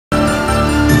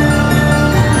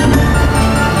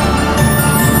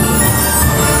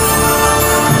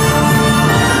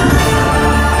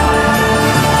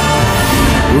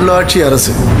உள்ளாட்சி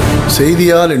அரசு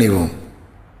செய்தியால் இணைவோம்.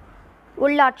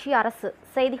 உள்ளாட்சி அரசு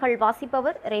செய்திகள்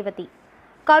வாசிப்பவர் ரேவதி.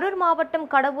 கரூர் மாவட்டம்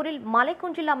கடவூரில்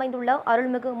மலைக்குன்றில் அமைந்துள்ள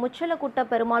அருள்மிகு முச்சலகுட்ட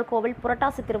பெருமாள் கோவில்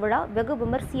புரட்டாசி திருவிழா வெகு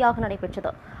விமரிசையாக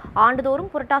நடைபெற்றது. ஆண்டுதோறும்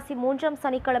புரட்டாசி 3ஆம்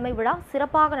சனிக்கிழமை விழா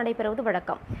சிறப்பாக நடைபெறுவது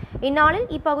வழக்கம். இந்நாளில்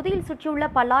இப்பகுதியில் சுற்றியுள்ள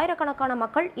பல்லாயிரக்கணக்கான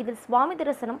மக்கள் இதில் சுவாமி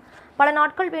தரிசனம், பல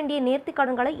நாட்கள் வேண்டிய நேர்த்திக்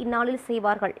கடன்களை இந்நாளில்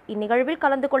செய்வார்கள். இந்நிகழ்வில்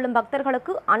கலந்து கொள்ளும்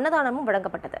பக்தர்களுக்கு அன்னதானமும்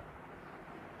வழங்கப்பட்டது.